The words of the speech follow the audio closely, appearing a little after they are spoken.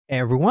Hey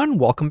everyone,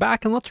 welcome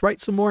back, and let's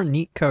write some more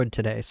neat code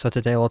today. So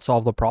today let's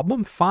solve the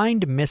problem,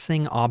 find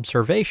missing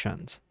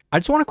observations. I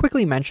just want to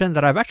quickly mention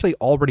that I've actually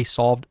already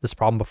solved this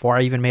problem before.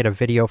 I even made a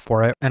video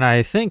for it, and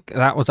I think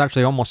that was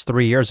actually almost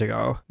 3 years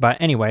ago.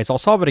 But anyways, I'll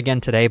solve it again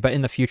today, but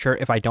in the future,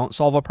 if I don't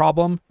solve a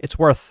problem, it's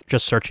worth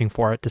just searching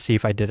for it to see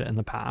if I did it in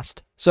the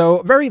past.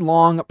 So very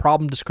long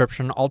problem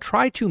description. I'll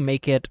try to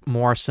make it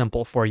more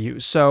simple for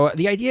you. So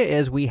the idea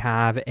is we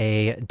have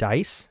a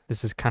dice.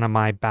 This is kind of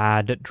my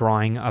bad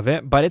drawing of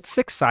it, but it's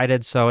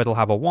 6-sided. So it'll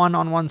have a 1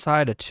 on one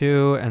side, a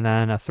 2, and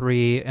then a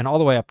 3, and all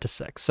the way up to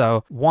 6.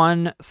 So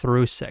 1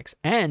 through 6.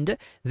 And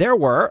there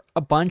were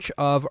a bunch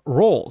of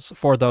rolls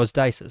for those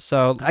dices.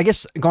 So I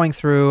guess going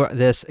through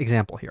this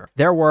example here,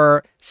 there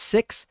were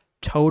 6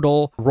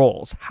 total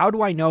rolls. How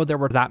do I know there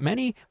were that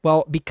many?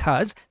 Well,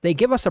 because they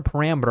give us a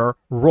parameter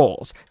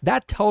rolls.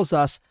 That tells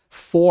us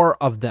 4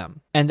 of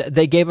them. And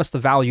they gave us the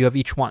value of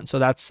each one. So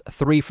that's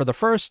 3 for the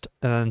first,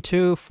 and then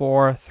 2,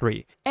 4,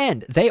 3.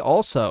 And they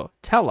also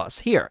tell us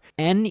here,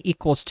 n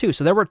equals 2.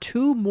 So there were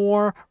 2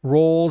 more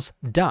rolls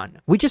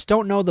done. We just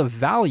don't know the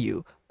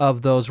value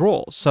of those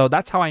rolls. So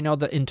that's how I know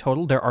that in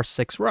total there are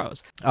 6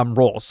 rolls.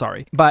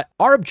 But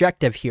our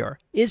objective here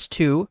is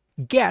to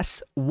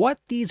guess what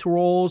these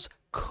rolls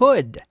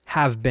could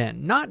have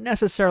been, not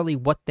necessarily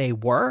what they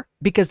were,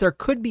 because there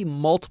could be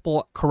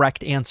multiple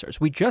correct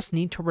answers. We just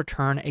need to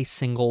return a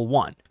single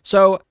one.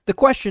 So the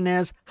question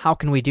is, how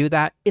can we do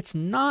that? It's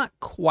not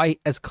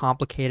quite as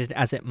complicated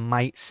as it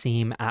might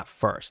seem at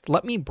first.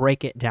 Let me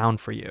break it down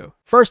for you.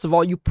 First of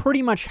all, you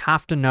pretty much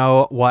have to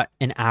know what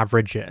an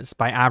average is.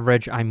 By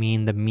average, I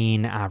mean the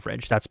mean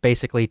average. That's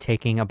basically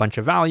taking a bunch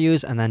of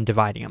values and then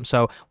dividing them.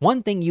 So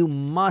one thing you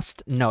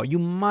must know, you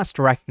must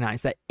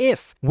recognize that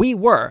if we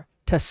were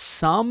to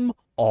sum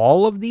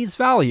all of these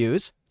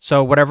values,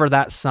 so whatever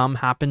that sum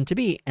happened to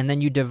be, and then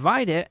you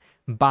divide it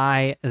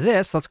by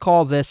this, let's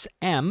call this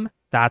m,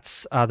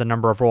 that's the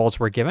number of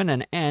rolls we're given,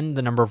 and n,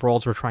 the number of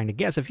rolls we're trying to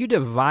guess. If you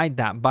divide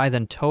that by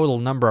the total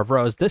number of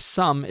rows, this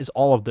sum is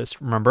all of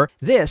this, remember?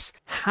 This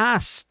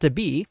has to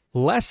be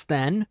less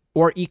than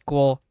or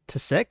equal to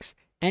 6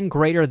 and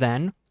greater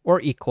than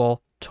or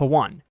equal to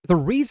 1. The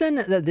reason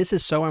that this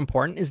is so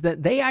important is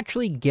that they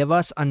actually give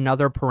us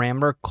another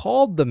parameter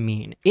called the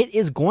mean. It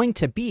is going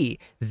to be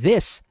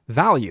this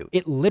value.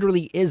 It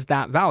literally is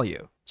that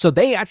value. So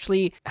they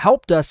actually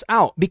helped us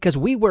out because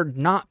we would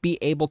not be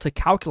able to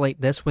calculate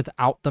this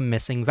without the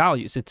missing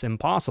values. It's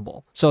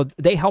impossible. So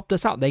they helped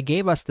us out. They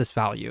gave us this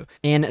value.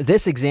 In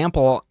this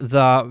example,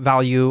 the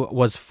value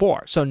was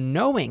 4. So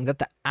knowing that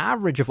the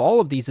average of all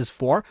of these is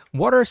 4,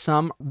 what are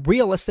some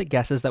realistic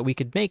guesses that we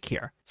could make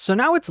here? So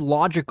now it's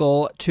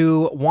logical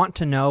to want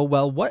to know,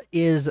 well, what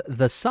is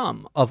the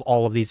sum of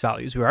all of these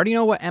values? We already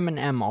know what m and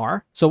m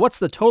are. So what's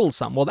the total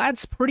sum? Well,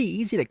 that's pretty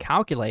easy to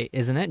calculate,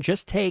 isn't it?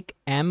 Just take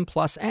m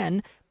plus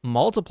n,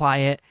 multiply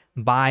it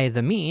by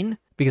the mean,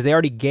 because they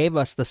already gave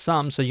us the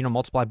sum, so,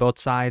 multiply both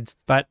sides.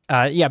 But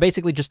yeah,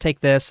 basically just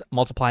take this,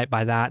 multiply it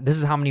by that. This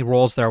is how many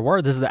rolls there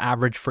were. This is the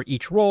average for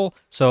each roll,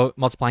 so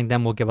multiplying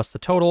them will give us the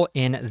total.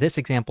 In this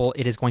example,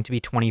 it is going to be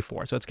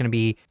 24. So it's going to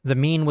be, the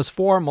mean was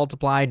 4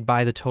 multiplied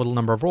by the total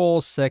number of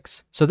rolls,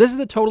 6. So this is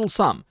the total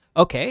sum.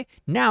 Okay,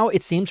 now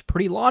it seems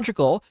pretty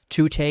logical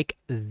to take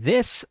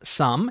this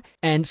sum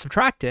and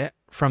subtract it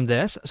from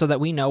this so that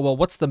we know, well,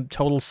 what's the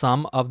total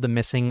sum of the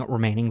missing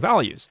remaining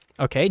values?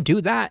 Okay, do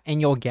that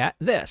and you'll get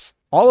this.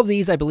 All of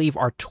these, I believe,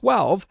 are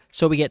 12,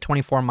 so we get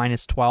 24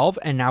 minus 12,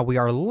 and now we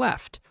are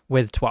left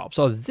with 12.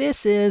 So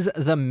this is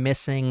the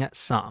missing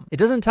sum. It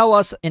doesn't tell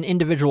us an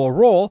individual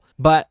roll,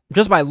 but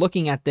just by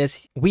looking at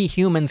this, we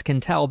humans can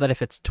tell that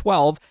if it's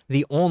 12,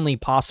 the only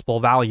possible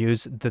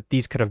values that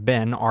these could have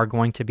been are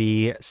going to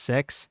be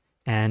 6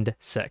 and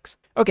 6.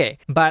 Okay,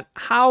 but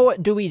how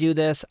do we do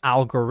this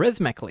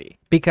algorithmically?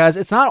 Because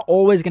it's not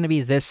always going to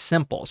be this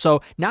simple.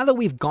 So now that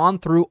we've gone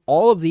through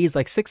all of these,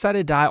 like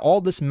 6-sided die, all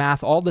this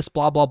math, all this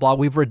blah, blah, blah,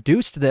 we've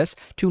reduced this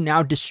to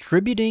now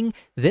distributing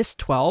this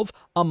 12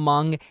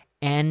 among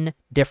n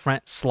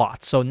different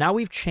slots. So now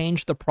we've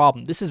changed the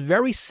problem. This is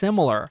very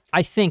similar,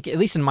 I think, at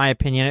least in my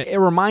opinion. It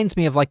reminds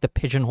me of like the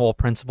pigeonhole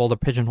principle, the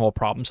pigeonhole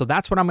problem. So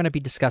that's what I'm going to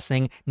be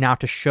discussing now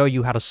to show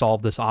you how to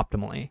solve this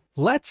optimally.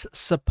 Let's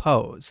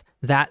suppose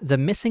that the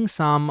missing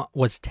sum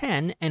was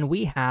 10 and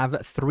we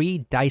have 3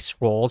 dice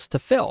rolls to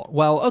fill.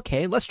 Well,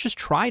 okay, let's just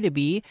try to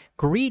be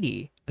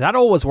greedy. That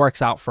always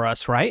works out for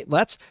us, right?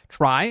 Let's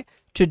try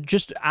to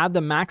just add the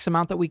max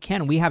amount that we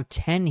can. We have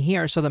 10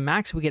 here, so the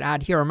max we could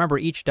add here, remember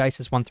each dice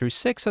is 1 through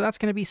 6, so that's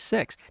going to be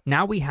 6.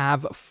 Now we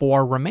have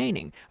 4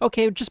 remaining.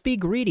 Okay, just be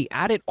greedy,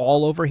 add it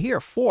all over here,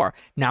 4.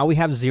 Now we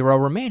have 0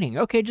 remaining.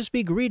 Okay, just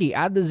be greedy,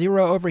 add the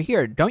 0 over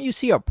here. Don't you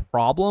see a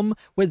problem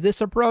with this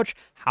approach?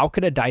 How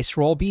could a dice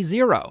roll be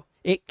 0?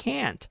 It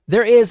can't.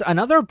 There is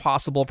another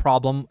possible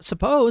problem.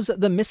 Suppose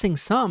the missing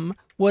sum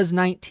was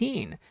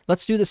 19.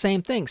 Let's do the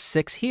same thing,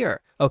 6 here.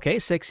 Okay,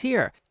 6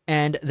 here.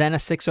 and then a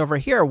 6 over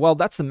here. Well,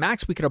 that's the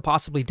max we could have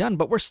possibly done,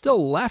 but we're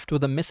still left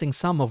with a missing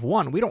sum of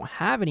 1. We don't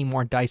have any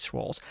more dice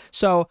rolls.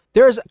 So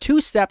there's 2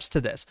 steps to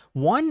this.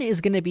 One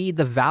is going to be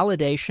the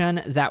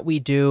validation that we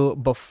do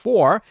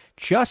before,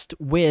 just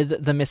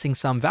with the missing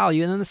sum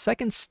value. And then the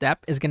second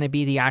step is going to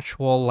be the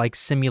actual like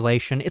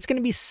simulation. It's going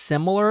to be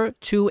similar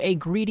to a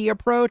greedy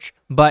approach,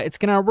 but it's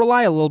going to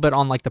rely a little bit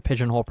on like the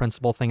pigeonhole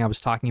principle thing I was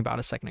talking about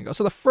a second ago.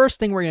 So the first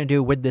thing we're going to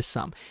do with this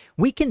sum,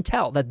 we can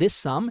tell that this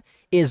sum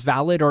is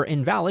valid or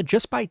invalid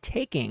just by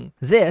taking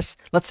this.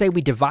 Let's say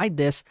we divide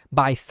this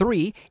by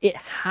 3. It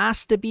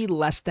has to be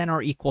less than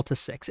or equal to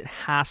 6. It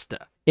has to.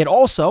 It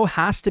also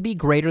has to be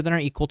greater than or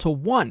equal to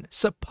 1.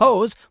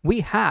 Suppose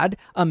we had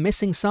a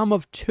missing sum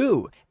of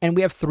 2 and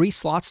we have 3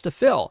 slots to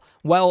fill.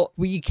 Well,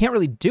 you can't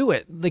really do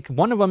it. Like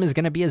one of them is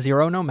going to be a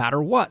 0 no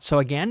matter what. So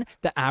again,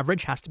 the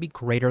average has to be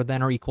greater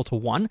than or equal to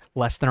 1,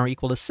 less than or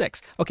equal to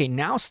 6. Okay,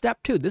 now step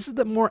 2. This is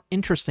the more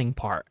interesting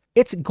part.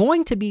 It's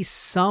going to be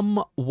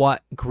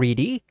somewhat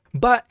greedy,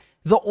 but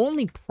the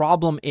only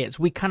problem is,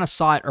 we kind of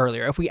saw it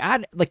earlier, if we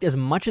add like as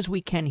much as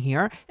we can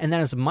here, and then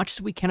as much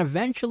as we can,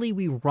 eventually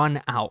we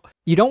run out.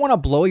 You don't want to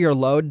blow your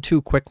load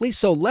too quickly,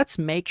 so let's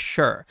make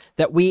sure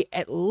that we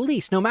at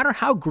least, no matter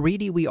how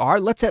greedy we are,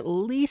 let's at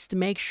least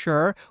make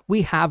sure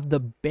we have the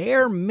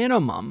bare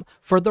minimum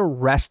for the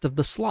rest of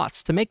the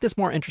slots. To make this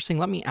more interesting,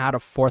 let me add a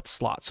 4th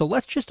slot. So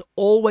let's just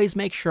always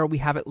make sure we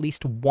have at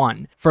least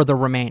 1 for the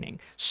remaining.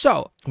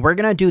 So we're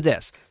going to do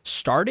this.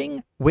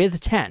 Starting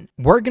with 10,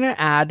 we're going to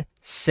add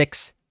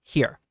 6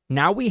 here.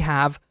 Now we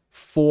have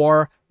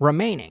 4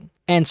 remaining.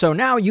 And so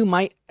now you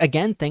might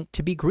again think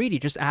to be greedy,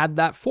 just add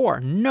that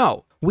 4.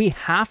 No, we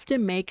have to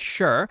make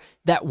sure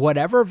that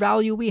whatever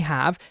value we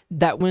have,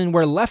 that when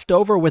we're left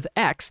over with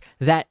X,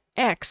 that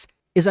X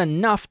is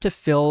enough to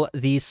fill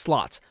these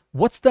slots.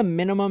 What's the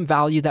minimum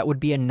value that would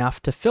be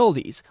enough to fill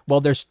these?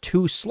 Well, there's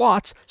 2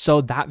 slots,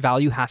 so that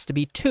value has to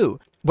be 2.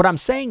 What I'm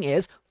saying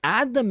is,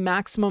 add the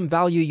maximum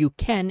value you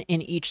can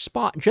in each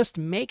spot. Just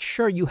make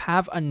sure you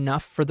have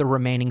enough for the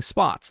remaining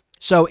spots.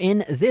 So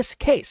in this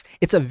case,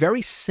 it's a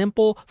very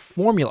simple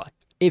formula.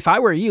 If I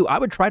were you, I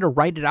would try to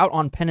write it out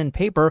on pen and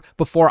paper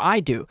before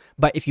I do.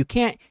 But if you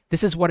can't,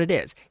 this is what it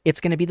is.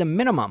 It's going to be the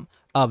minimum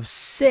of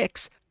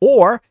 6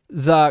 or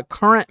the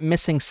current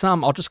missing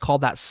sum, I'll just call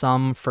that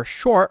sum for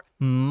short,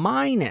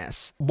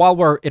 minus, while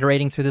we're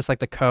iterating through this, like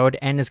the code,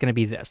 n is going to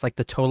be this, like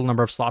the total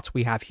number of slots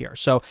we have here.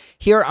 So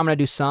here I'm going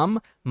to do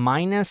sum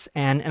minus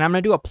n, and I'm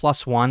going to do a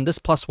 +1. This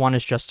 +1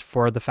 is just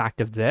for the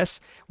fact of this.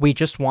 We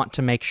just want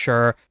to make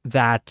sure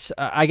that,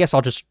 I guess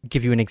I'll just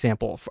give you an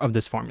example of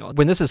this formula.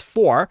 When this is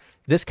 4,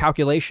 this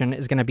calculation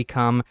is going to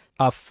become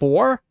a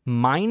 4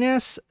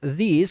 minus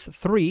these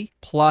 3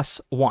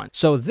 plus 1.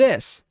 So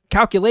this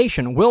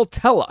calculation will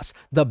tell us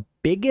the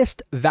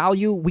biggest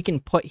value we can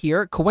put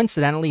here.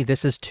 Coincidentally,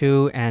 this is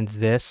 2 and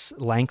this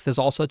length is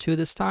also 2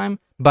 this time.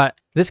 But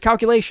this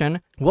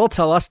calculation will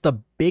tell us the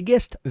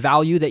biggest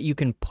value that you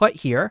can put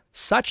here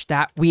such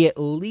that we at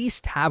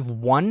least have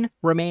 1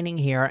 remaining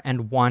here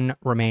and 1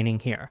 remaining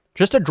here.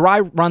 Just a dry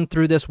run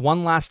through this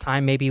one last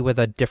time, maybe with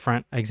a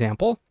different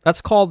example. Let's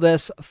call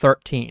this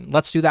 13.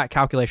 Let's do that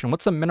calculation.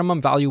 What's the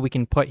minimum value we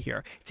can put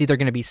here? It's either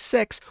going to be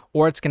 6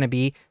 or it's going to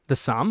be the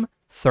sum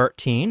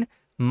 13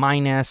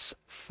 minus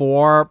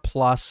 4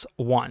 plus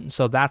 1.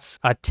 So that's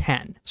a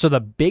 10. So the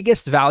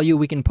biggest value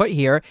we can put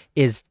here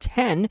is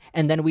 10,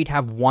 and then we'd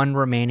have 1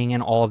 remaining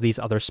in all of these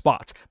other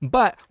spots.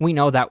 But we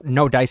know that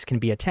no dice can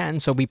be a 10,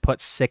 so we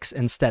put 6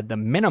 instead. The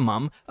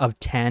minimum of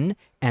 10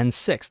 and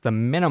 6, the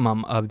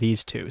minimum of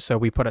these two. So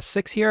we put a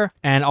 6 here,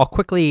 and I'll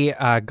quickly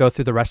go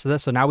through the rest of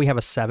this. So now we have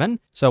a 7.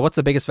 So what's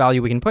the biggest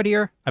value we can put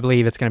here? I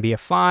believe it's going to be a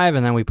 5,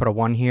 and then we put a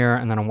 1 here,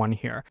 and then a 1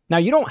 here. Now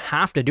you don't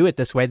have to do it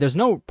this way. There's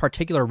no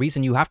particular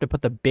reason you have to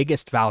put the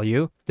biggest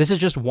value. This is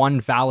just one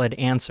valid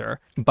answer,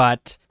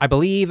 but I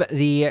believe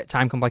the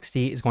time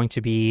complexity is going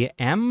to be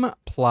m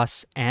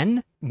plus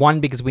n.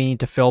 1, because we need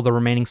to fill the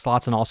remaining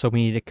slots, and also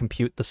we need to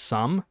compute the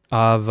sum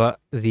of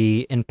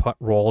the input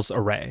roles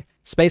array.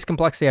 Space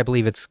complexity, I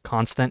believe it's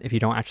constant if you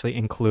don't actually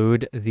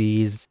include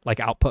these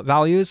like output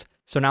values.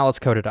 So now let's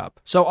code it up.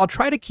 So I'll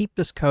try to keep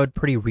this code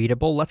pretty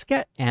readable. Let's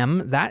get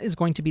m. That is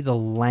going to be the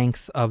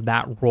length of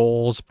that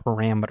roles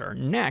parameter.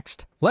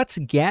 Next, let's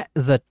get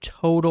the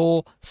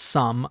total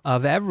sum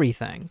of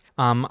everything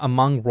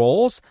among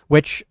roles,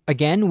 which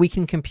again, we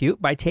can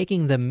compute by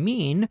taking the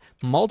mean,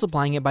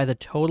 multiplying it by the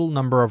total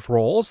number of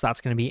roles.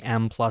 That's going to be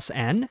m plus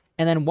n.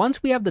 And then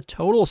once we have the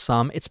total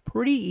sum, it's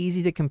pretty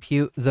easy to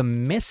compute the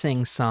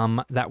missing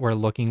sum that we're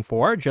looking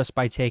for just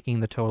by taking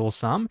the total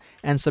sum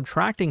and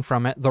subtracting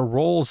from it the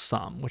roles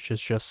sum, which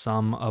is just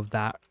sum of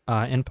that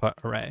input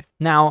array.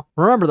 Now,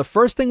 remember, the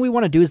first thing we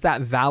want to do is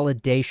that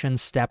validation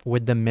step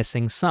with the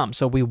missing sum.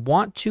 So we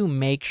want to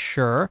make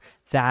sure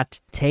that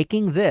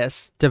taking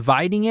this,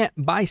 dividing it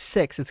by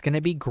 6, it's going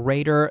to be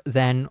greater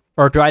than,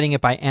 or dividing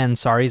it by n,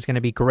 sorry, is going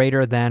to be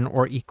greater than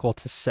or equal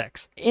to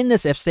 6. In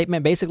this if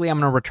statement, basically, I'm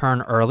going to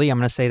return early. I'm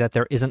going to say that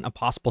there isn't a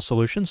possible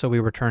solution, so we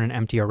return an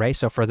empty array.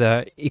 So for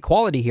the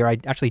equality here, I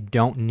actually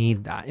don't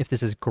need that. If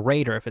this is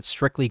greater, if it's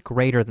strictly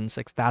greater than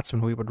 6, that's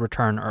when we would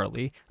return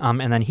early.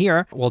 And then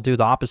here, we'll do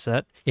the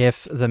opposite.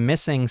 If the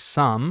missing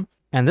sum,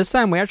 and this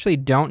time we actually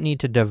don't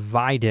need to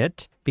divide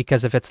it,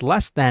 because if it's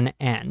less than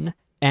n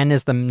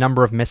is the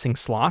number of missing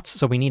slots,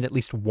 so we need at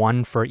least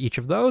 1 for each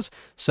of those.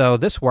 So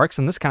this works,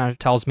 and this kind of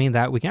tells me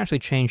that we can actually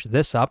change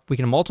this up. We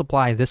can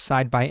multiply this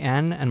side by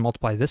n and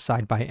multiply this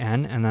side by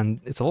n, and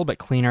then it's a little bit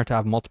cleaner to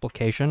have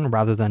multiplication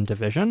rather than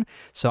division.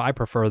 So I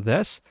prefer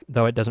this,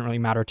 though it doesn't really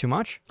matter too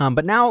much.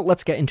 But now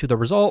let's get into the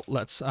result.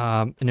 Let's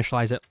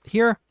initialize it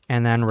here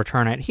and then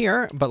return it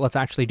here, but let's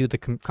actually do the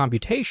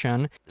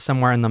computation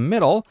somewhere in the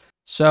middle.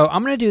 So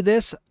I'm going to do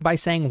this by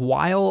saying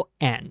while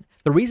n.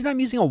 The reason I'm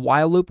using a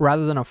while loop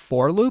rather than a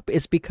for loop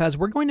is because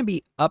we're going to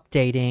be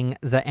updating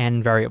the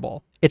n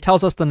variable. It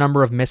tells us the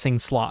number of missing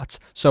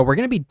slots. So we're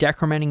going to be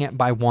decrementing it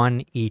by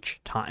 1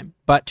 each time.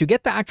 But to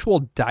get the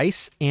actual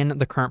dice in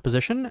the current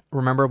position,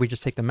 remember we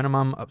just take the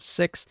minimum of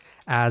 6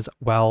 as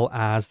well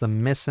as the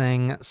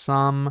missing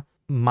sum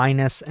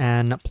minus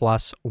n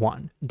plus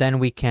 1. Then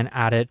we can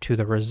add it to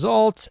the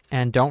result,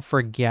 and don't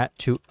forget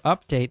to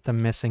update the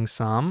missing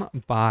sum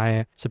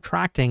by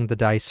subtracting the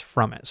dice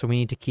from it. So we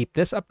need to keep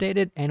this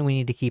updated, and we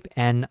need to keep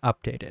n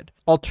updated.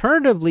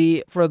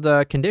 Alternatively, for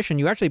the condition,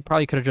 you actually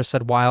probably could have just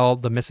said while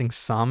the missing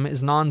sum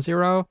is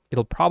non-zero.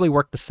 It'll probably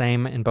work the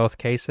same in both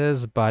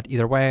cases, but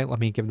either way, let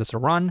me give this a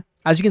run.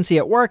 As you can see,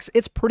 it works.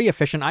 It's pretty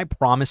efficient, I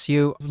promise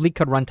you.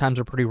 Leetcode runtimes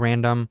are pretty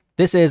random.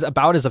 This is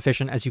about as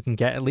efficient as you can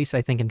get, at least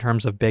I think in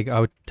terms of big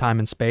O time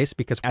and space,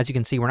 because as you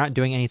can see, we're not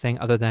doing anything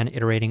other than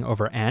iterating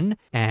over n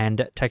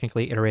and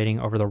technically iterating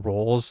over the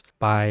roles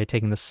by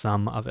taking the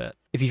sum of it.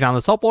 If you found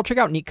this helpful, check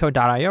out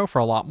leetcode.io for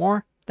a lot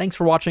more. Thanks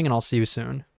for watching, and I'll see you soon.